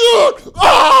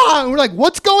 Ah! And we're like,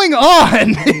 what's going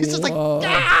on? He's just like,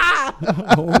 ah!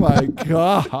 Oh my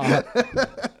God.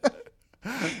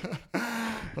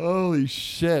 Holy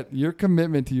shit. Your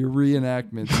commitment to your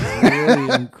reenactments is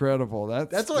really incredible.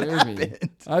 That's what me. happened.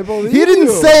 I believe He didn't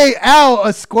you. say, ow,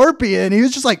 a scorpion. He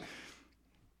was just like,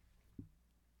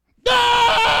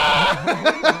 ah!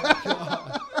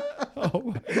 Oh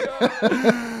my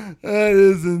God. That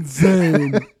is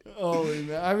insane. Holy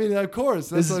man. I mean, of course.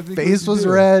 That's His what I think face we was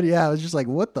do. red. Yeah, I was just like,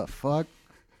 what the fuck?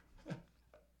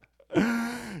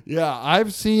 Yeah,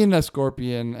 I've seen a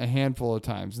scorpion a handful of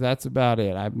times. That's about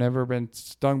it. I've never been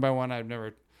stung by one. I've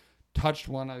never touched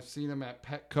one. I've seen them at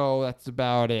Petco. That's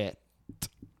about it.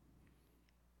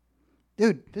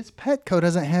 Dude, this Petco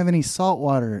doesn't have any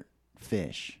saltwater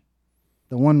fish.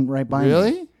 The one right by me.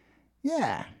 Really?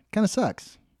 Yeah, kind of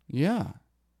sucks. Yeah.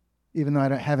 Even though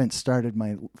I haven't started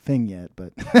my thing yet,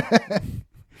 but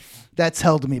that's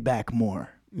held me back more.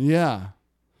 Yeah.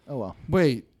 Oh, well.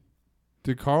 Wait,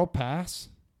 did Carl pass?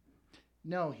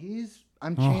 No,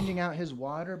 I'm changing out his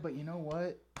water, but you know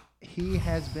what? He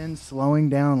has been slowing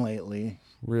down lately.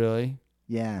 Really?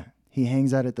 Yeah, he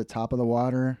hangs out at the top of the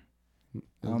water.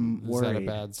 I'm Is worried. that a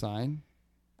bad sign?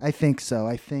 I think so.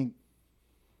 I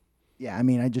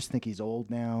just think he's old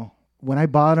now. When I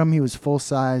bought him, he was full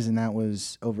size, and that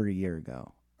was over a year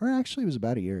ago. Or actually, it was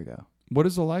about a year ago. What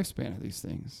is the lifespan of these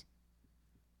things?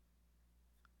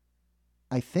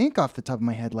 I think off the top of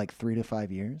my head, like 3 to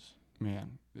 5 years.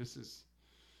 Man, this is...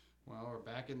 Well, we're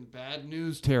back in bad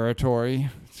news territory.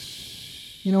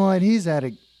 You know what? He's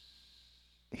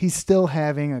still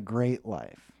having a great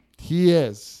life. He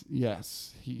is,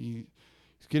 yes. He's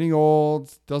getting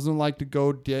old, doesn't like to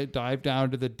go dive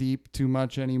down to the deep too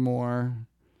much anymore.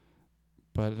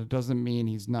 But it doesn't mean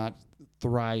he's not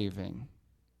thriving.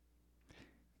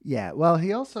 Yeah, well,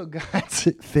 he also got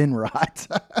fin rot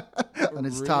on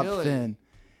his top Really? fin.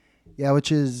 Yeah,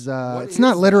 which is, it's is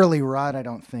not that? literally rot, I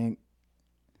don't think.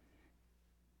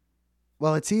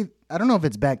 Well, I don't know if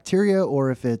it's bacteria or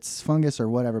if it's fungus or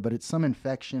whatever, but it's some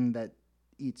infection that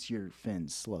eats your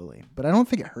fins slowly. But I don't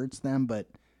think it hurts them, but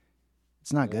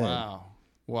it's not good.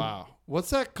 Wow.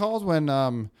 What's that called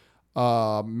when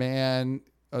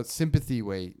sympathy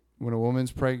weight? When a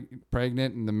woman's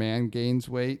pregnant and the man gains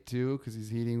weight too because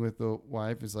he's eating with the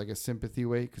wife is like a sympathy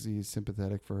weight because he's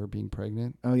sympathetic for her being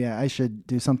pregnant. Oh, yeah, I should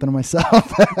do something to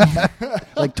myself.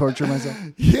 Like torture myself.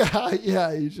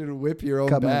 Yeah, you should whip your own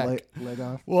Cut back. my leg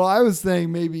off. Well, I was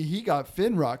saying maybe he got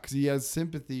fin rot because he has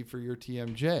sympathy for your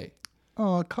TMJ.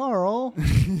 Oh, Carl.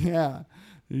 Yeah.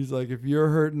 He's like, if you're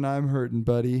hurting, I'm hurting,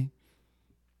 buddy.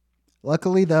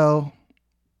 Luckily, though,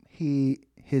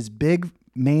 his big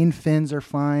main fins are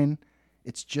fine.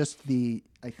 It's just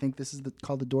I think this is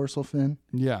called the dorsal fin.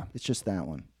 Yeah. It's just that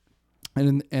one.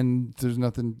 And there's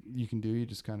nothing you can do. You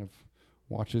just kind of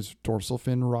watch his dorsal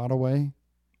fin rot away.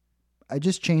 I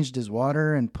just changed his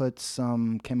water and put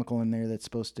some chemical in there that's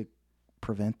supposed to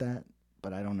prevent that.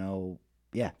 But I don't know.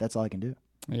 Yeah, that's all I can do.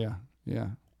 Yeah.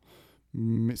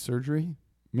 Surgery?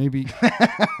 Maybe.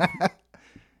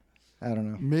 I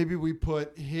don't know. Maybe we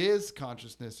put his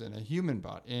consciousness in a human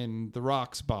body, in the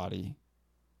Rock's body.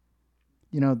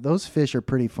 You know, those fish are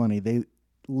pretty funny. They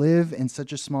live in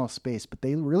such a small space, but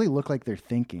they really look like they're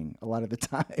thinking a lot of the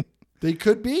time. They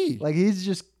could be. Like he's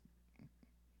just...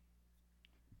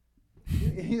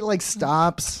 He like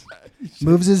stops,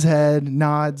 moves his head,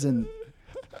 nods, and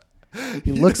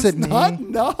he looks at me.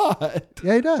 Nod.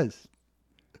 Yeah, he does.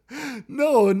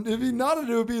 No, and if he nodded,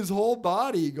 it would be his whole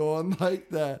body going like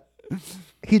that.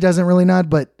 He doesn't really nod,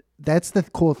 but that's the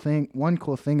cool thing. One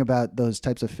cool thing about those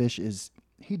types of fish is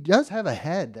he does have a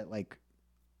head that like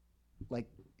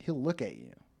he'll look at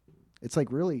you. It's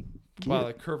like really cute. By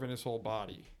like curving his whole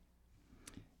body.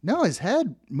 No, his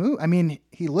head move. I mean,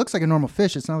 he looks like a normal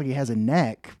fish. It's not like he has a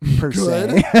neck per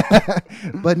se.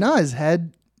 But no, his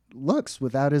head looks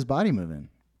without his body moving.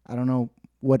 I don't know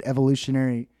what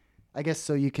evolutionary... I guess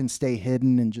so you can stay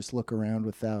hidden and just look around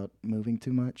without moving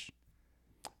too much.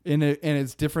 And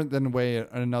it's different than the way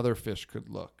another fish could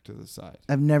look to the side.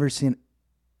 I've never seen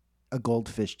a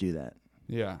goldfish do that.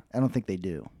 Yeah. I don't think they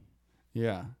do.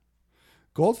 Yeah.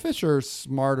 Goldfish are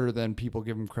smarter than people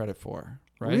give them credit for,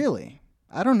 right? Really?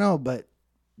 I don't know, but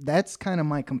that's kind of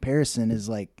my comparison is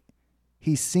like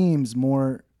he seems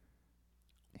more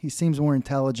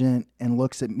intelligent and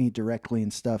looks at me directly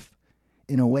and stuff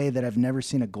in a way that I've never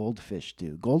seen a goldfish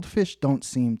do. Goldfish don't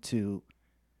seem to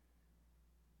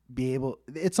be able...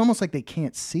 It's almost like they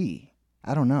can't see.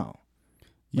 I don't know.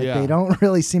 Like they don't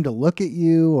really seem to look at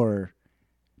you or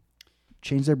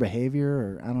change their behavior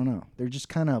or I don't know. They're just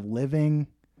kind of living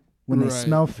When they Right.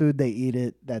 smell food, they eat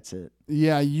it. That's it.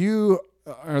 Yeah, you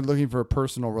are looking for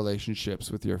personal relationships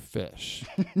with your fish,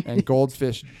 and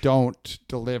goldfish don't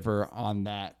deliver on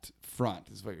that front,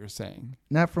 is what you're saying.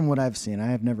 Not from what I've seen. I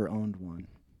have never owned one.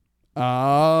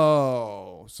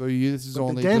 Oh, so this is But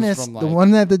only the dentist, just from the like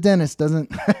one that the dentist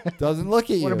doesn't doesn't look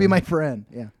at you. want to be my friend.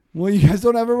 Yeah. Well, you guys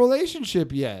don't have a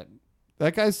relationship yet.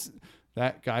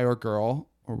 That guy or girl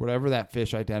or whatever that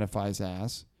fish identifies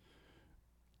as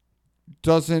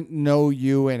doesn't know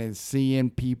you and is seeing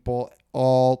people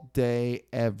all day,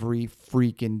 every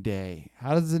freaking day.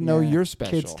 How does it know Yeah. you're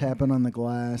special? Kids tapping on the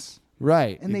glass.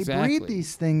 Right. And they breed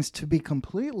these things to be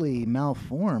completely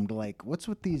malformed. Like, what's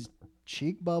with these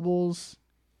cheek bubbles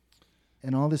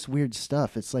and all this weird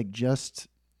stuff? It's like just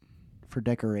for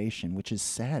decoration, which is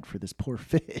sad for this poor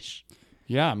fish.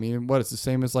 Yeah, I mean, it's the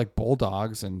same as like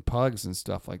bulldogs and pugs and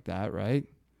stuff like that, right?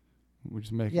 We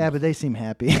just make Yeah, but they seem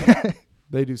happy.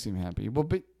 they do seem happy. Well,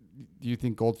 but do you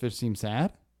think goldfish seem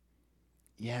sad?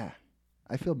 Yeah.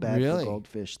 I feel bad Really? for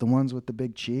goldfish. The ones with the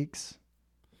big cheeks,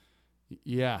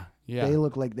 Yeah, yeah. they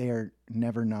look like they are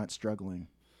never not struggling.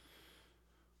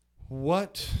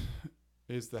 What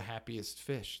is the happiest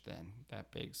fish then?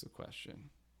 That begs the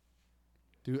question.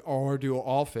 Do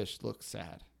all fish look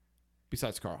sad?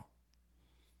 Besides Carl.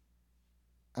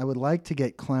 I would like to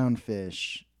get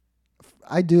clownfish.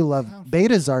 I do love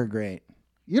betas are great.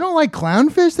 You don't like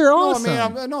clownfish? They're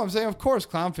awesome. I'm saying of course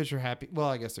clownfish are happy. Well,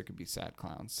 I guess there could be sad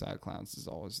clowns. Sad clowns is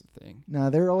always the thing. No,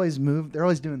 they're always They're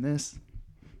always doing this.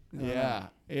 Yeah.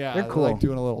 They're cool. Like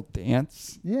doing a little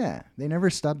dance. Yeah, they never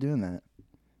stop doing that.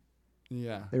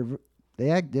 Yeah.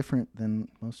 They act different than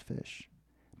most fish.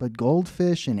 But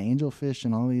goldfish and angelfish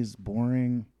and all these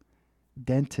boring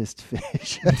dentist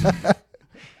fish. I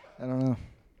don't know.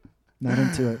 Not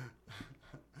into it.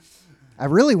 I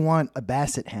really want a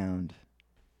basset hound.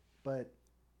 But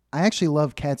I actually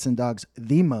love cats and dogs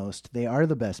the most. They are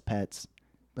the best pets.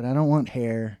 But I don't want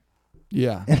hair.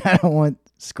 Yeah. And I don't want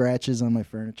scratches on my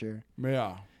furniture.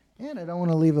 Yeah. And I don't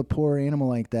want to leave a poor animal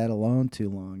like that alone too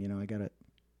long. You know, I got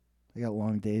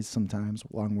long days sometimes,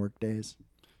 long work days.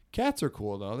 Cats are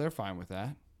cool though. They're fine with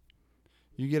that.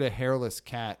 You get a hairless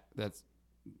cat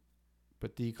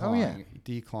but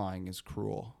declawing is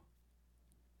cruel.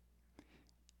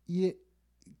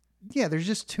 Yeah, there's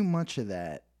just too much of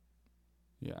that.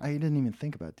 Yeah. I didn't even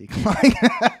think about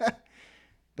declawing.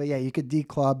 But yeah, you could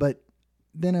declaw, but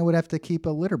then I would have to keep a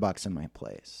litter box in my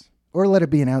place. Or let it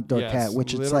be an outdoor cat,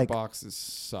 which it's like... litter boxes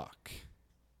suck.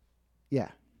 Yeah.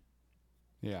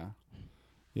 Yeah.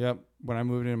 Yep. When I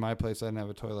moved into my place, I didn't have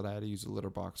a toilet. I had to use a litter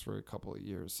box for a couple of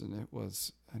years, and it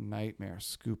was a nightmare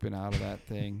scooping out of that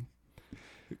thing.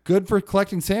 Good for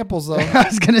collecting samples, though. I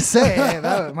was going to say,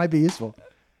 that might be useful.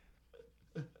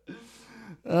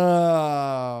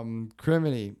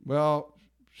 Criminy. Well,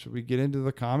 should we get into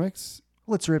the comics?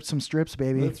 Let's rip some strips,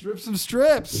 baby. Let's rip some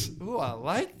strips. Ooh, I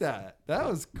like that. That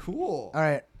was cool. All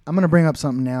right. I'm going to bring up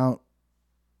something now.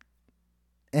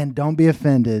 And don't be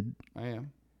offended. I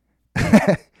am.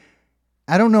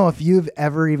 I don't know if you've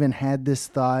ever even had this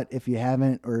thought. If you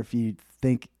haven't, or if you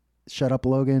think, shut up,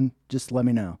 Logan, just let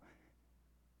me know.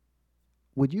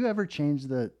 Would you ever change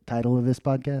the title of this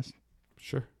podcast?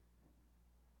 Sure.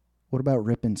 What about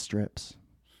ripping strips?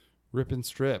 Ripping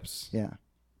strips. Yeah.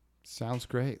 Sounds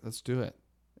great. Let's do it.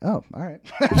 Oh, all right.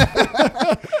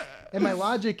 And my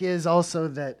logic is also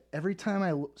that every time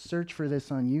I search for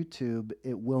this on YouTube,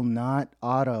 it will not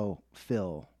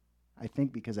auto-fill. I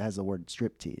think because it has the word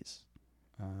striptease.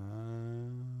 I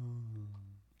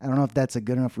don't know if that's a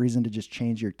good enough reason to just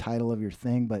change your title of your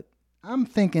thing, but I'm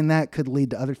thinking that could lead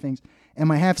to other things. And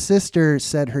my half-sister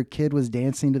said her kid was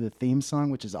dancing to the theme song,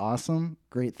 which is awesome.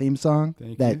 Great theme song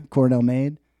that Cornell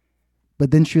made. But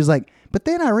then she was like, but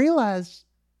then I realized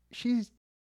she's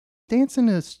dancing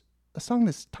to a song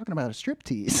that's talking about a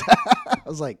striptease. I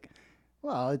was like,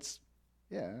 well, it's,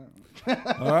 yeah.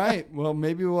 All right. Well,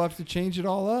 maybe we'll have to change it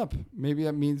all up. Maybe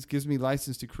that gives me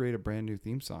license to create a brand new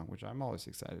theme song, which I'm always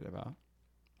excited about.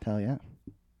 Hell yeah.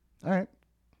 All right.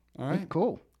 All right.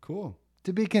 Cool.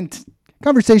 To be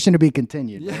conversation to be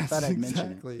continued. Yes, I thought I'd mention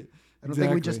exactly. it. I don't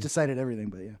think we just decided everything,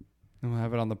 but yeah. And we'll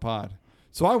have it on the pod.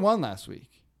 So I won last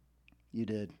week. You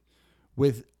did.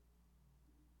 With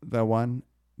the one,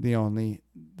 the only,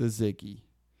 the Ziggy.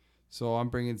 So I'm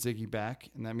bringing Ziggy back,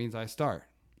 and that means I start.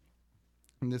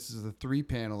 And this is a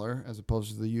 3-paneler as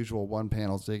opposed to the usual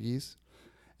 1-panel Ziggies.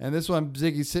 And this one,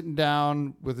 Ziggy's sitting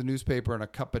down with a newspaper and a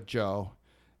cup of joe.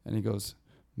 And he goes,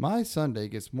 my Sunday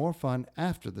gets more fun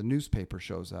after the newspaper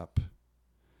shows up.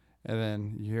 And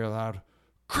then you hear a loud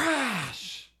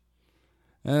crash.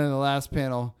 And then the last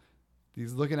panel,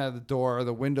 he's looking at the door,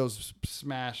 the windows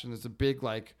smash, and there's a big,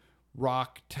 like,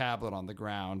 rock tablet on the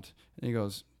ground. And he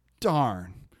goes,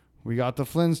 darn, we got the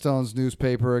Flintstones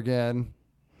newspaper again.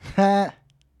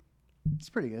 It's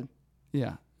pretty good.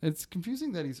 Yeah. It's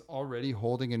confusing that he's already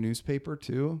holding a newspaper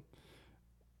too.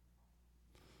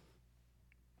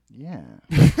 Yeah.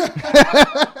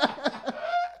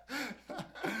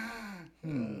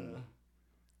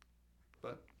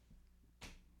 But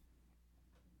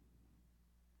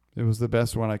it was the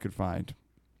best one I could find.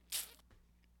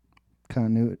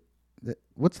 Continuity.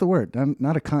 What's the word?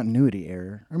 Not a continuity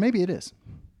error. Or maybe it is.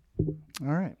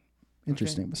 All right.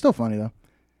 Interesting. But still funny, though.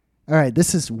 All right.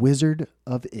 This is Wizard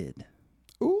of Id.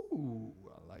 Ooh,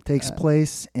 I like Takes that.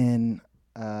 place in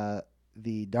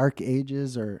the Dark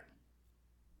Ages or...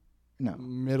 No.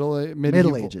 Medieval.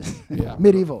 Middle Ages. Yeah.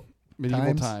 Medieval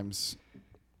times.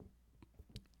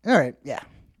 All right. Yeah.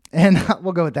 And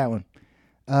we'll go with that one.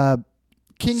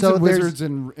 Kings So and there's- wizards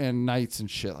and knights and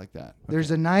shit like that.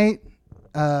 There's a knight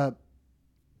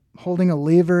holding a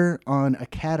lever on a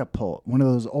catapult, one of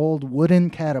those old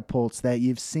wooden catapults that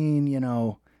you've seen,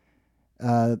 the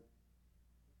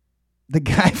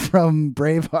guy from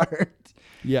Braveheart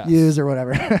Yes. use or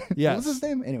whatever. Yes. What's his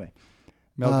name? Anyway.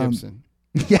 Mel Gibson.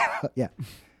 Yeah.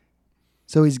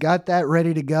 So he's got that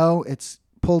ready to go. It's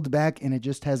pulled back and it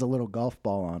just has a little golf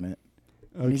ball on it.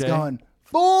 Okay. And he's going,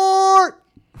 Fort!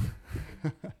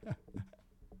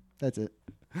 That's it.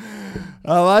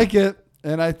 I like it.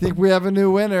 And I think we have a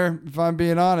new winner, if I'm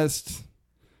being honest.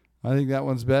 I think that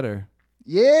one's better.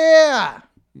 Yeah.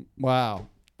 Wow.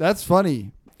 That's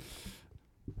funny.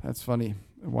 That's funny.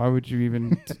 Why would you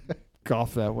even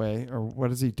golf that way? Or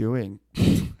what is he doing?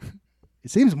 It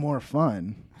seems more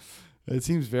fun. It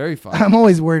seems very fun. I'm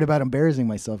always worried about embarrassing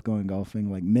myself going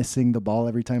golfing, like missing the ball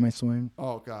every time I swing.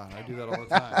 Oh, God. I do that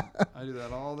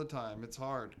all the time. It's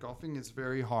hard. Golfing is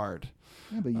very hard.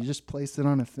 Yeah, but you just place it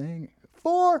on a thing.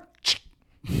 4.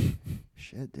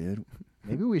 Shit, dude.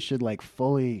 Maybe we should like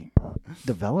fully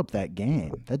develop that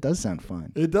game. That does sound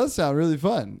fun. It does sound really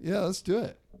fun. Yeah, let's do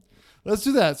it. Let's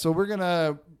do that. So we're going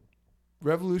to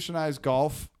revolutionize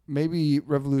golf, maybe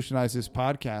revolutionize this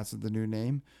podcast with the new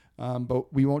name.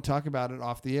 But we won't talk about it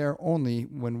off the air, only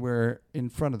when we're in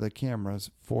front of the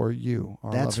cameras for you,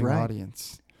 our That's loving right.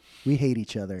 audience. We hate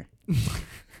each other.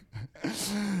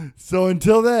 So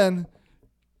until then,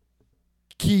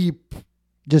 keep...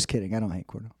 Just kidding. I don't hate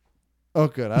Cordo. Oh,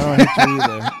 good. I don't hate you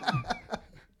either.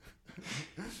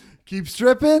 Keep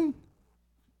stripping.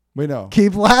 Wait, no.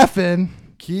 Keep laughing.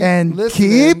 Keep and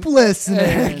listening. keep listening.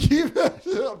 And keep...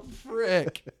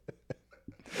 Frick.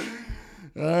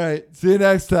 All right. See you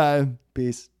next time.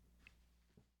 Peace.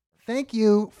 Thank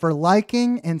you for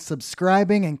liking and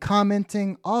subscribing and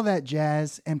commenting, all that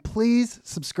jazz. And please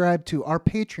subscribe to our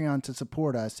Patreon to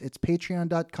support us. It's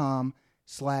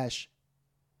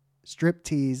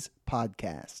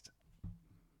patreon.com/stripteasepodcast.